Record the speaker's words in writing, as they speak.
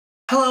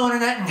Hello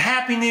Internet and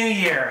Happy New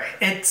Year!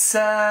 It's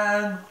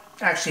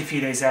actually a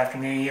few days after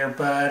New Year,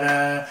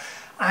 but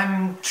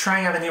I'm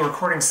trying out a new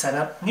recording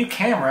setup, new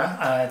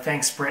camera,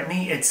 thanks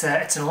Brittany. It's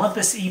an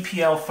Olympus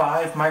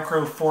EPL5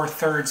 Micro Four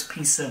Thirds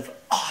piece of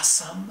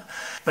awesome.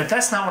 But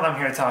that's not what I'm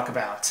here to talk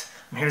about.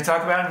 I'm here to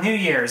talk about New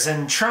Year's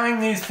and trying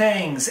new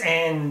things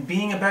and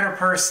being a better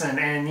person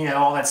and, you know,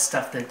 all that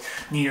stuff that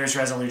New Year's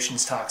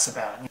resolutions talks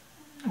about.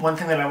 One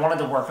thing that I wanted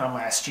to work on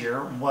last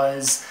year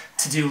was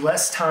to do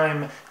less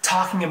time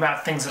talking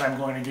about things that I'm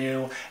going to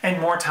do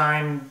and more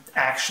time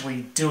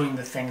actually doing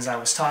the things I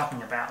was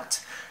talking about.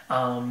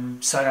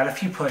 So I got a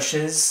few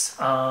pushes,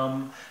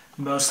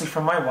 mostly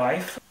from my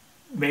wife.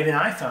 Made an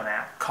iPhone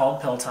app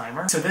called Pill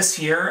Timer. So this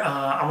year,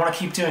 I want to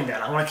keep doing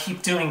that. I want to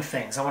keep doing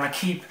things. I want to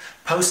keep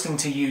posting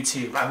to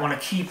YouTube. I want to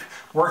keep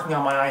working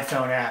on my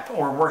iPhone app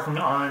or working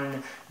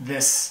on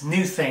this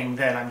new thing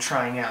that I'm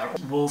trying out.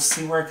 We'll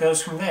see where it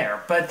goes from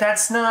there. But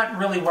that's not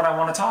really what I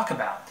want to talk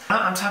about.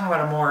 I'm talking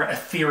about a more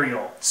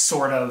ethereal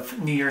sort of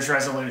New Year's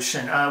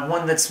resolution,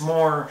 one that's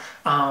more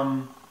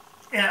along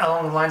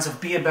the lines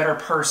of be a better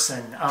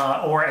person,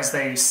 or as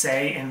they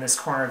say in this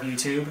corner of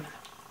YouTube,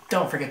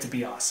 don't forget to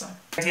be awesome.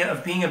 The idea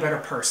of being a better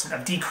person,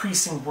 of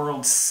decreasing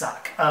world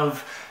suck,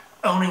 of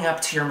owning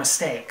up to your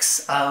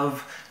mistakes,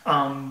 of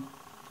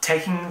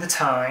taking the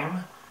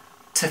time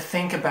to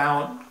think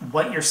about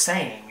what you're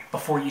saying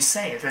before you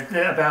say it,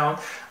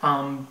 about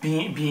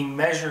being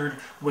measured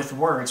with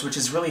words, which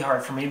is really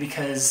hard for me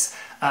because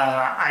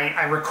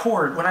I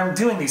record, when I'm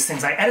doing these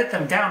things, I edit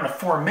them down to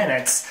 4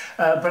 minutes,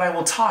 but I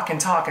will talk and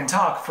talk and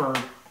talk for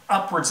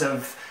upwards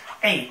of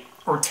 8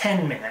 or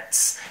 10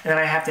 minutes. And then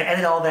I have to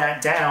edit all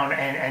that down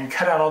and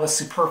cut out all the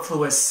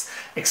superfluous,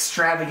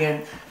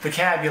 extravagant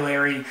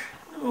vocabulary.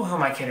 Who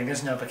am I kidding?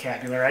 There's no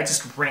vocabulary. I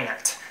just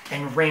rant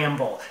and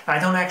ramble. I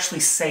don't actually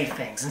say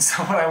things. And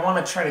so what I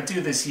want to try to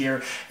do this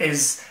year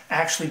is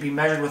actually be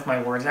measured with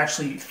my words,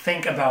 actually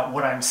think about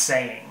what I'm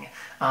saying,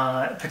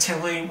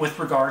 particularly with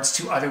regards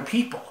to other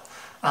people.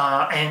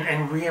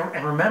 And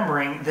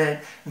remembering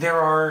that there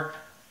are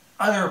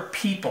other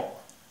people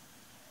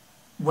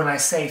when I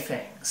say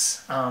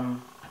things.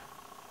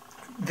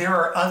 There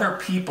are other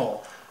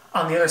people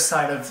on the other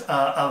side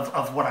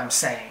of what I'm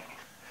saying.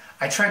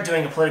 I tried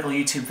doing a political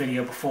YouTube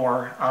video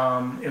before.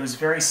 It was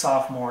very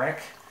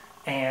sophomoric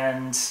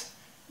and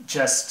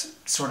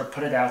just sort of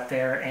put it out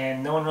there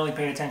and no one really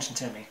paid attention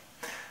to me.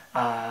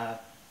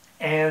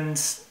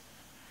 And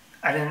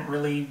I didn't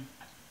really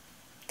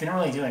do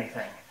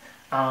anything.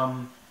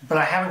 But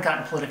I haven't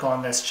gotten political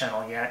on this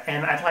channel yet,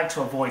 and I'd like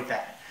to avoid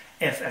that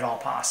if at all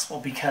possible,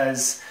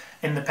 because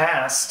in the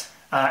past,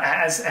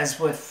 as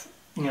with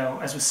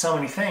so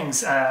many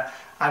things,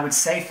 I would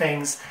say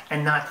things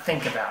and not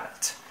think about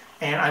it.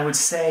 And I would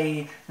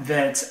say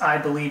that I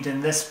believed in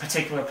this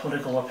particular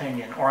political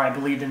opinion, or I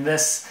believed in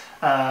this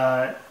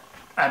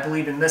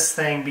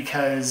thing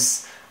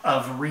because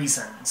of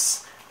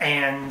reasons.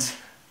 And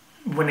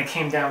when it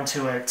came down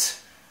to it,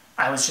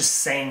 I was just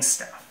saying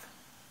stuff.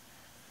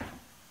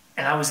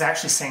 And I was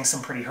actually saying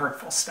some pretty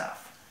hurtful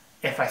stuff,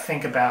 if I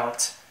think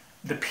about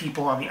the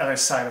people on the other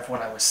side of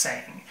what I was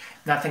saying.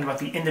 Not think about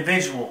the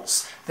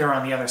individuals that are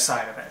on the other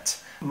side of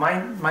it.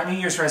 My New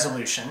Year's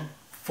resolution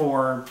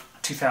for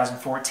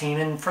 2014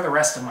 and for the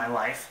rest of my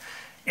life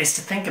is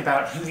to think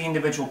about who the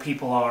individual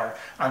people are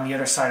on the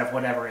other side of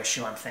whatever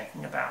issue I'm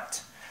thinking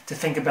about. To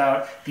think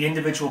about the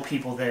individual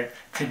people that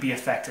could be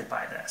affected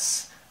by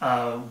this.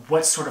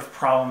 What sort of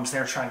problems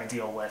they're trying to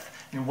deal with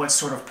and what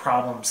sort of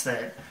problems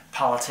that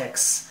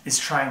politics is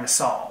trying to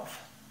solve.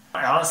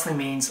 It honestly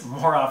means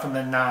more often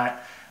than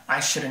not, I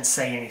shouldn't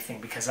say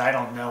anything because I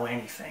don't know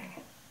anything.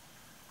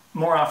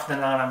 More often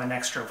than not, I'm an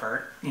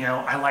extrovert. You know,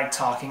 I like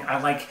talking. I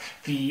like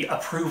the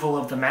approval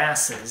of the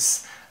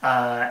masses.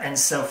 And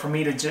so for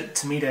me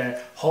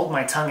to hold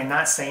my tongue and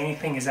not say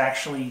anything is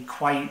actually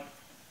quite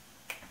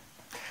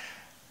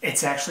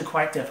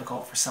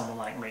difficult for someone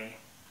like me.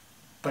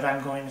 But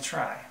I'm going to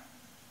try.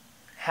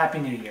 Happy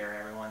New Year,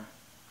 everyone.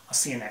 I'll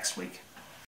see you next week.